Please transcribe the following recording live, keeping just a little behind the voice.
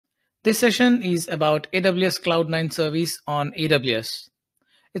This session is about AWS Cloud9 service on AWS.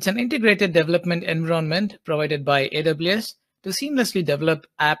 It's an integrated development environment provided by AWS to seamlessly develop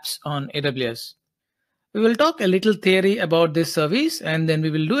apps on AWS. We will talk a little theory about this service and then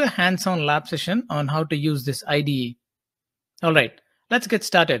we will do a hands-on lab session on how to use this IDE. All right, let's get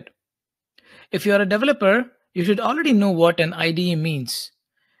started. If you are a developer, you should already know what an IDE means.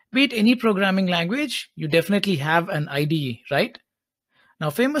 Be it any programming language, you definitely have an IDE, right? Now,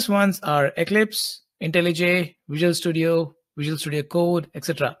 famous ones are Eclipse, IntelliJ, Visual Studio Code,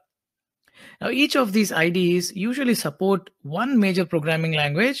 etc. Now, each of these IDEs usually support one major programming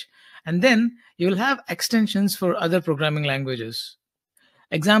language, and then you will have extensions for other programming languages.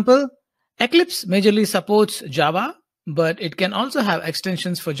 Example, Eclipse majorly supports Java, but it can also have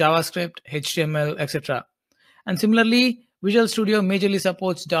extensions for JavaScript, HTML, etc. And similarly, Visual Studio majorly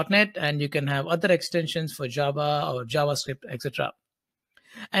supports .NET, and you can have other extensions for Java or JavaScript, etc.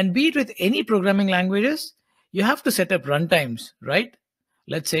 And be it with any programming languages, you have to set up runtimes, right?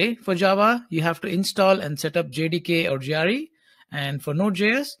 Let's say for Java, you have to install and set up JDK or JRE. And for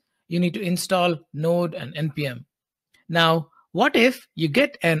Node.js, you need to install Node and NPM. Now, what if you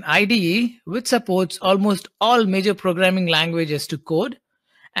get an IDE which supports almost all major programming languages to code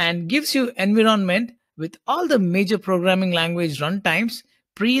and gives you environment with all the major programming language runtimes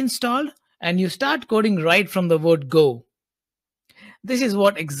pre-installed and you start coding right from the word go? This is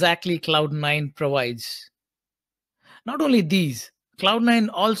what exactly Cloud9 provides. Not only these, Cloud9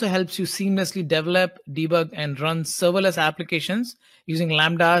 also helps you seamlessly develop, debug, and run serverless applications using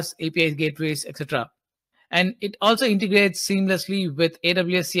Lambdas, API gateways, etc. And it also integrates seamlessly with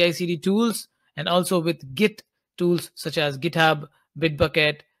AWS CI/CD tools and also with Git tools such as GitHub,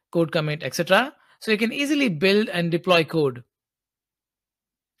 Bitbucket, Code Commit, etc. So you can easily build and deploy code.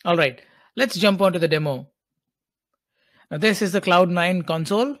 All right, let's jump onto the demo. Now this is the Cloud9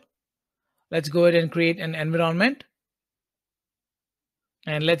 console. Let's go ahead and create an environment.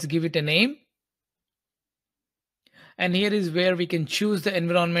 And let's give it a name. And here is where we can choose the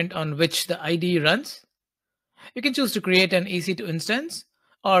environment on which the IDE runs. You can choose to create an EC2 instance,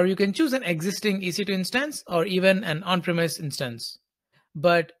 or you can choose an existing EC2 instance or even an on-premise instance.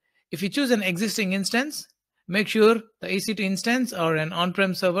 But if you choose an existing instance, make sure the EC2 instance or an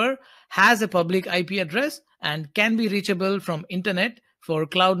on-prem server has a public IP address and can be reachable from internet for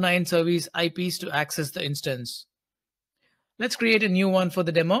Cloud9 service IPs to access the instance. Let's create a new one for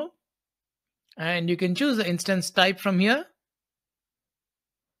the demo. And you can choose the instance type from here.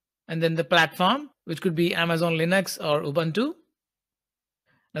 And then the platform, which could be Amazon Linux or Ubuntu.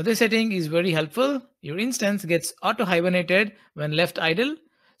 Now this setting is very helpful. Your instance gets auto-hibernated when left idle,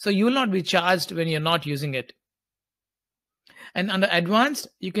 so you will not be charged when you're not using it. And under advanced,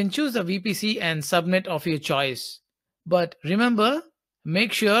 you can choose a VPC and subnet of your choice. But remember,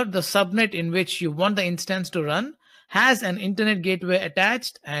 make sure the subnet in which you want the instance to run has an internet gateway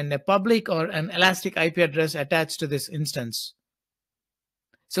attached and a public or an elastic IP address attached to this instance.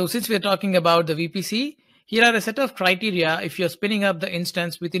 So since we're talking about the VPC, here are a set of criteria if you're spinning up the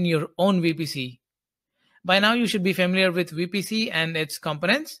instance within your own VPC. By now, you should be familiar with VPC and its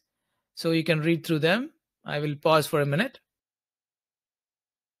components, so you can read through them. I will pause for a minute.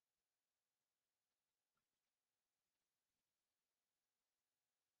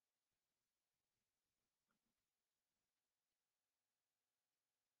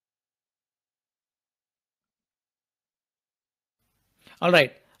 All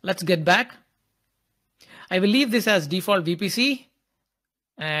right, let's get back. I will leave this as default VPC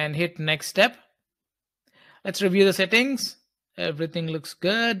and hit next step. Let's review the settings. Everything looks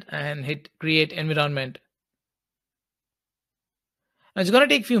good and hit create environment. Now it's going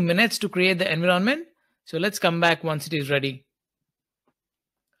to take a few minutes to create the environment. So let's come back once it is ready.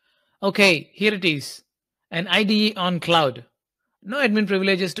 Okay, here it is, an IDE on cloud. No admin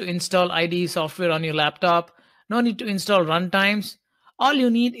privileges to install IDE software on your laptop. No need to install runtimes. All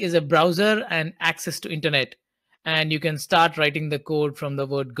you need is a browser and access to internet. And you can start writing the code from the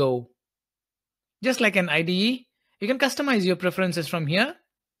word go. Just like an IDE, you can customize your preferences from here.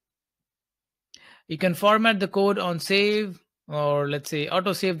 You can format the code on save, or let's say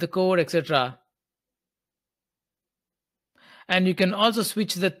auto save the code, etc. And you can also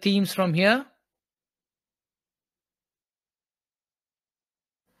switch the themes from here.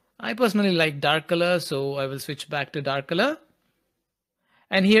 I personally like dark color, so I will switch back to dark color.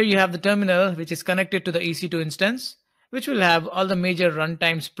 And here you have the terminal, which is connected to the EC2 instance, which will have all the major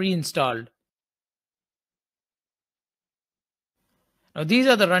runtimes pre-installed. Now, these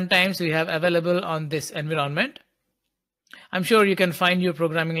are the runtimes we have available on this environment. I'm sure you can find your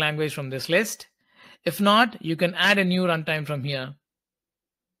programming language from this list. If not, you can add a new runtime from here.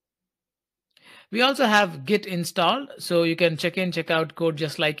 We also have Git installed, so you can check in, check out code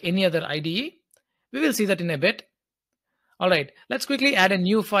just like any other IDE. We will see that in a bit. All right, let's quickly add a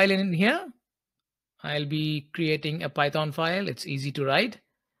new file in here. I'll be creating a Python file. It's easy to write.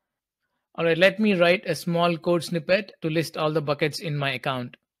 All right, let me write a small code snippet to list all the buckets in my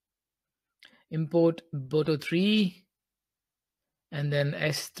account. Import boto3 and then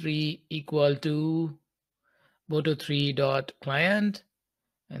s3 equal to boto3.client,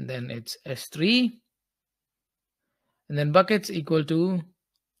 and then it's s3, and then buckets equal to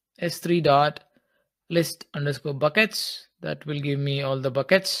s3 dot list underscore buckets. That will give me all the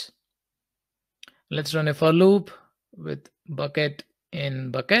buckets. Let's run a for loop with bucket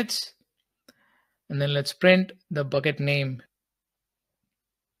in buckets, and then let's print the bucket name.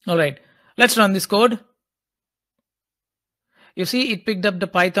 All right, let's run this code. You see it picked up the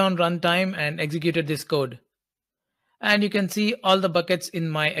Python runtime and executed this code. And you can see all the buckets in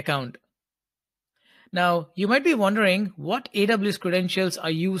my account. Now, you might be wondering what AWS credentials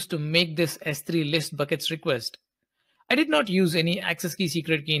are used to make this S3 list buckets request. I did not use any access key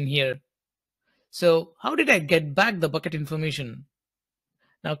secret key in here. So how did I get back the bucket information?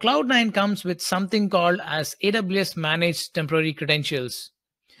 Now, Cloud9 comes with something called as AWS managed temporary credentials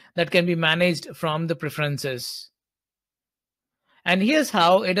that can be managed from the preferences. And here's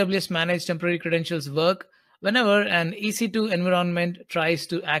how AWS managed temporary credentials work whenever an EC2 environment tries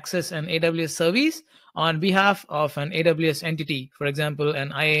to access an AWS service on behalf of an AWS entity, for example,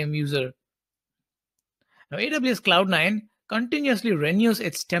 an IAM user. Now, AWS Cloud9 continuously renews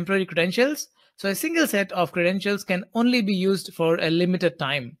its temporary credentials, so a single set of credentials can only be used for a limited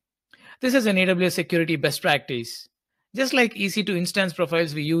time. This is an AWS security best practice, just like EC2 instance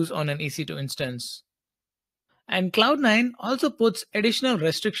profiles we use on an EC2 instance. And Cloud9 also puts additional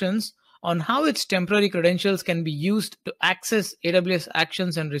restrictions on how its temporary credentials can be used to access AWS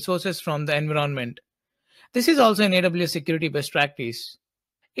actions and resources from the environment. This is also an AWS security best practice.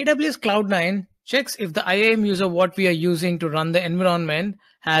 AWS Cloud9 checks if the IAM user what we are using to run the environment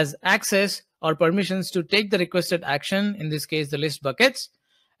has access or permissions to take the requested action, in this case the list buckets.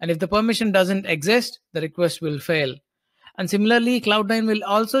 And if the permission doesn't exist, the request will fail. And similarly, Cloud9 will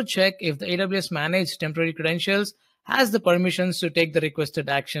also check if the AWS managed temporary credentials has the permissions to take the requested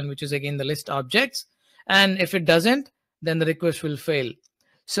action, which is again the list objects. And if it doesn't, then the request will fail.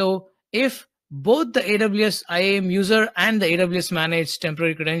 So if both the AWS IAM user and the AWS managed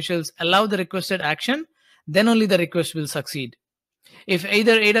temporary credentials allow the requested action, then only the request will succeed. If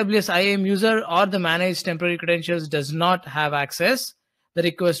either AWS IAM user or the managed temporary credentials does not have access, the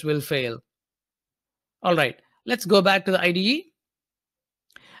request will fail. All right, let's go back to the IDE.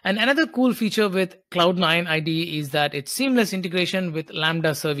 And another cool feature with Cloud9 IDE is that it's seamless integration with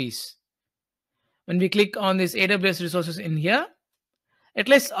Lambda service. When we click on these AWS resources in here, it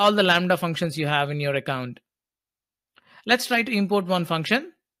lists all the Lambda functions you have in your account. Let's try to import one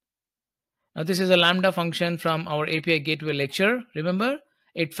function. Now this is a Lambda function from our API Gateway lecture. Remember,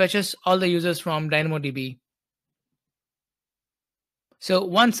 it fetches all the users from DynamoDB. So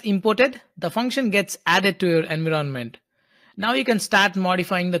once imported, the function gets added to your environment. Now you can start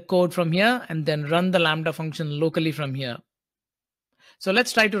modifying the code from here and then run the Lambda function locally from here. So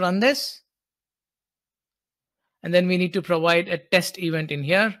let's try to run this. And then we need to provide a test event in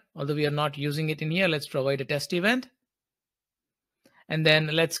here. Although we are not using it in here, let's provide a test event. And then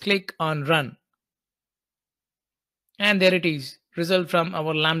let's click on run. And there it is, result from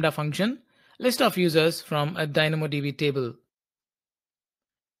our Lambda function, list of users from a DynamoDB table.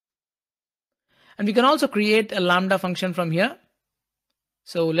 And we can also create a Lambda function from here.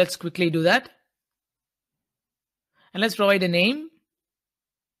 So let's quickly do that. And let's provide a name.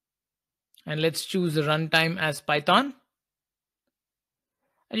 And let's choose the runtime as Python.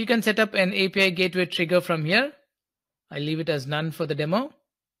 And you can set up an API Gateway trigger from here. I leave it as none for the demo.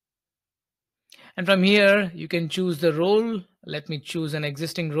 And from here, you can choose the role. Let me choose an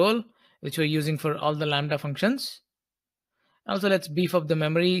existing role, which we're using for all the Lambda functions. Also, let's beef up the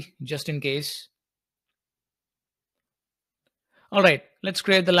memory just in case. All right, let's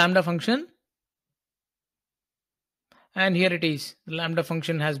create the Lambda function. And here it is. The Lambda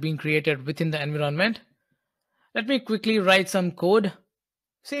function has been created within the environment. Let me quickly write some code.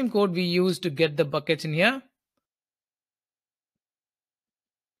 Same code we used to get the buckets in here.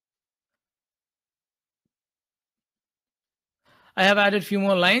 I have added a few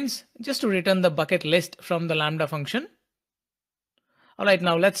more lines just to return the bucket list from the Lambda function. All right,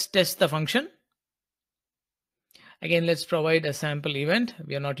 now let's test the function. Again, let's provide a sample event.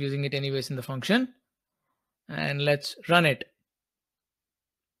 We are not using it anyways in the function. And let's run it.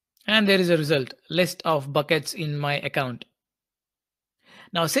 And there is a result, list of buckets in my account.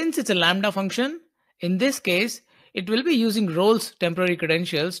 Now, since it's a Lambda function, In this case, it will be using roles temporary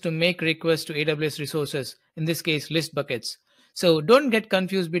credentials to make requests to AWS resources, in this case, list buckets. So don't get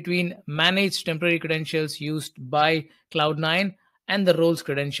confused between managed temporary credentials used by Cloud9 and the roles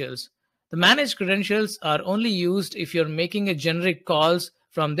credentials. The managed credentials are only used if you're making a generic calls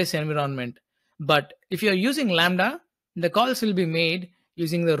from this environment. But if you're using Lambda, the calls will be made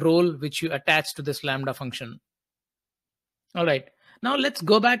using the role which you attach to this Lambda function. All right, now let's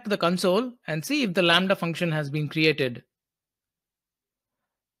go back to the console and see if the Lambda function has been created.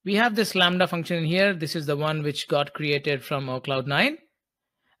 We have this Lambda function in here. This is the one which got created from our Cloud9.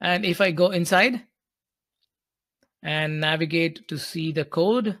 And if I go inside and navigate to see the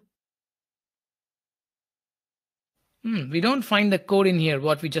code, we don't find the code in here,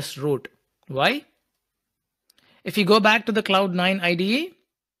 what we just wrote. Why? If you go back to the Cloud9 IDE,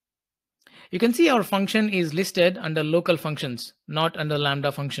 you can see our function is listed under local functions, not under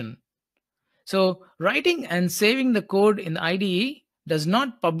Lambda function. So writing and saving the code in the IDE does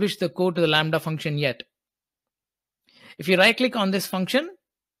not publish the code to the Lambda function yet. If you right click on this function,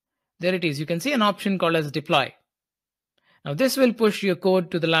 there it is. You can see an option called as deploy. Now this will push your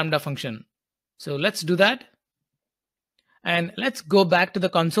code to the Lambda function. So let's do that. And let's go back to the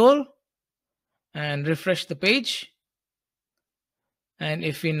console and refresh the page. And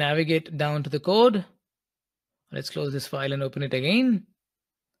if we navigate down to the code, let's close this file and open it again.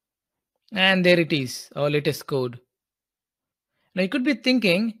 And there it is, our latest code. Now you could be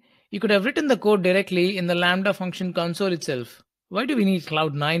thinking, you could have written the code directly in the Lambda function console itself. Why do we need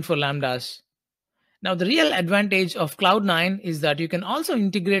Cloud9 for Lambdas? Now the real advantage of Cloud9 is that you can also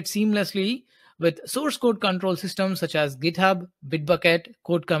integrate seamlessly with source code control systems such as GitHub, Bitbucket,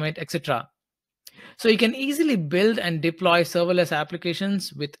 Code Commit, etc. So you can easily build and deploy serverless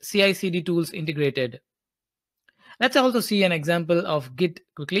applications with CI/CD tools integrated. Let's also see an example of Git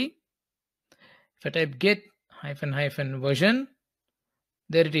quickly. If I type git -- version,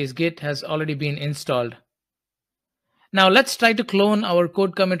 there it is, Git has already been installed. Now let's try to clone our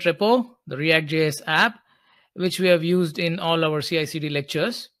code commit repo, the React.js app, which we have used in all our CI/CD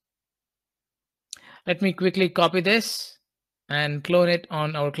lectures. Let me quickly copy this and clone it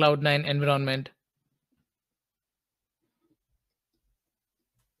on our Cloud9 environment.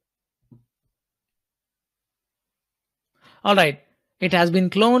 All right, it has been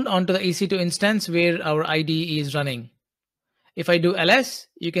cloned onto the EC2 instance where our IDE is running. If I do ls,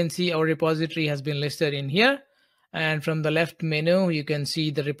 you can see our repository has been listed in here. And from the left menu, you can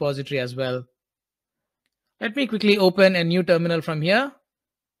see the repository as well. Let me quickly open a new terminal from here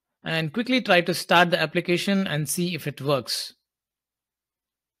and quickly try to start the application and see if it works.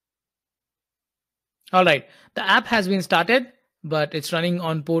 All right, the app has been started, but it's running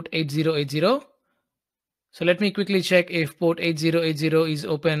on port 8080. So let me quickly check if port 8080 is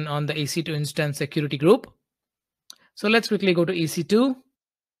open on the EC2 instance security group. So let's quickly go to EC2.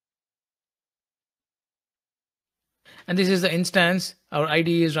 And this is the instance our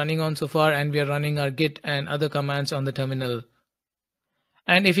IDE is running on so far, and we are running our git and other commands on the terminal.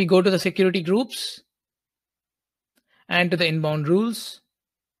 And if we go to the security groups and to the inbound rules,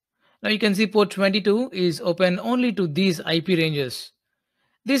 now you can see port 22 is open only to these IP ranges.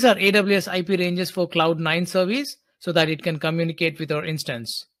 These are AWS IP ranges for Cloud9 service so that it can communicate with our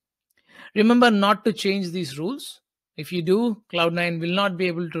instance. Remember not to change these rules. If you do, Cloud9 will not be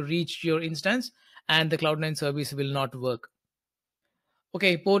able to reach your instance and the Cloud9 service will not work.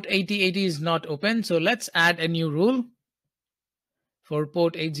 Okay, port 8080 is not open, so let's add a new rule for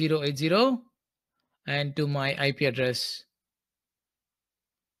port 8080 and to my IP address.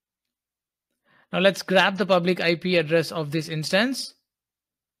 Now let's grab the public IP address of this instance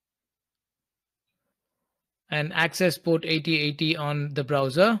and access port 8080 on the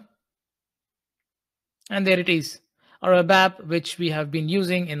browser. And there it is, our web app, which we have been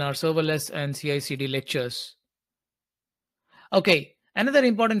using in our serverless and CI/CD lectures. Okay, another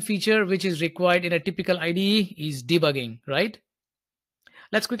important feature which is required in a typical IDE is debugging, right?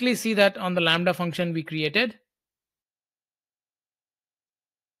 Let's quickly see that on the Lambda function we created.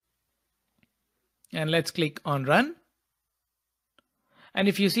 And let's click on run. And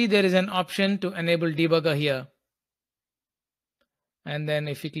if you see, there is an option to enable debugger here. And then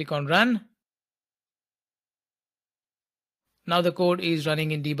if you click on run, now the code is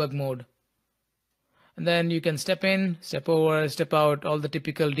running in debug mode. And then you can step in, step over, step out, all the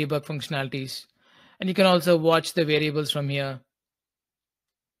typical debug functionalities. And you can also watch the variables from here.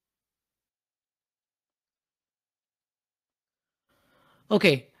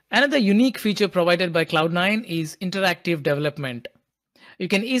 Okay, another unique feature provided by Cloud9 is interactive development. You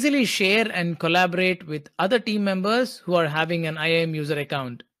can easily share and collaborate with other team members who are having an IAM user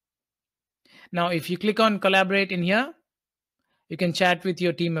account. Now, if you click on collaborate in here, you can chat with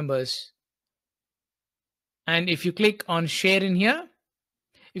your team members. And if you click on share in here,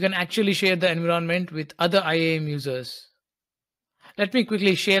 you can actually share the environment with other IAM users. Let me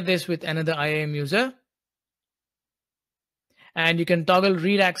quickly share this with another IAM user. And you can toggle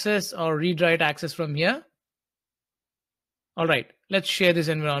read access or read write access from here. All right, let's share this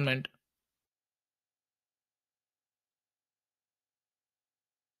environment.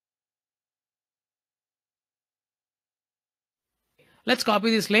 Let's copy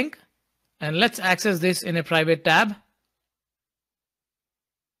this link and let's access this in a private tab.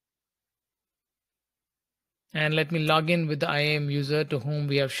 And let me log in with the IAM user to whom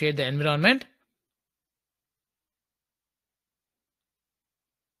we have shared the environment.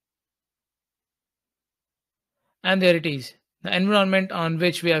 And there it is. The environment on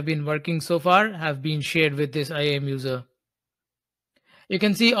which we have been working so far have been shared with this IAM user. You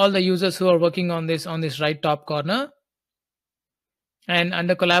can see all the users who are working on this right top corner. And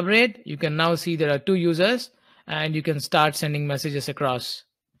under collaborate, you can now see there are 2 users and you can start sending messages across.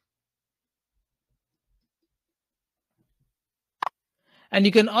 And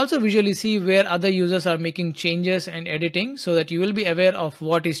you can also visually see where other users are making changes and editing so that you will be aware of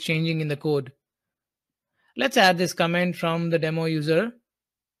what is changing in the code. Let's add this comment from the demo user.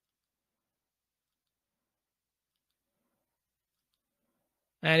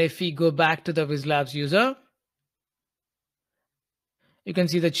 And if we go back to the WizLabs user, you can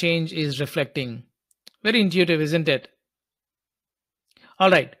see the change is reflecting. Very intuitive, isn't it?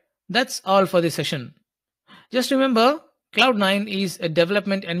 All right, that's all for this session. Just remember, Cloud9 is a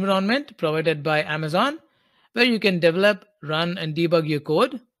development environment provided by Amazon where you can develop, run, and debug your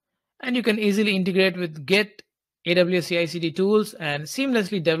code. And you can easily integrate with Git, AWS CI/CD tools, and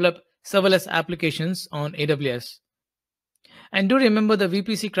seamlessly develop serverless applications on AWS. And do remember the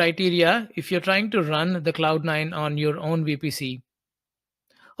VPC criteria if you're trying to run the Cloud9 on your own VPC.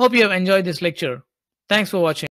 Hope you have enjoyed this lecture. Thanks for watching.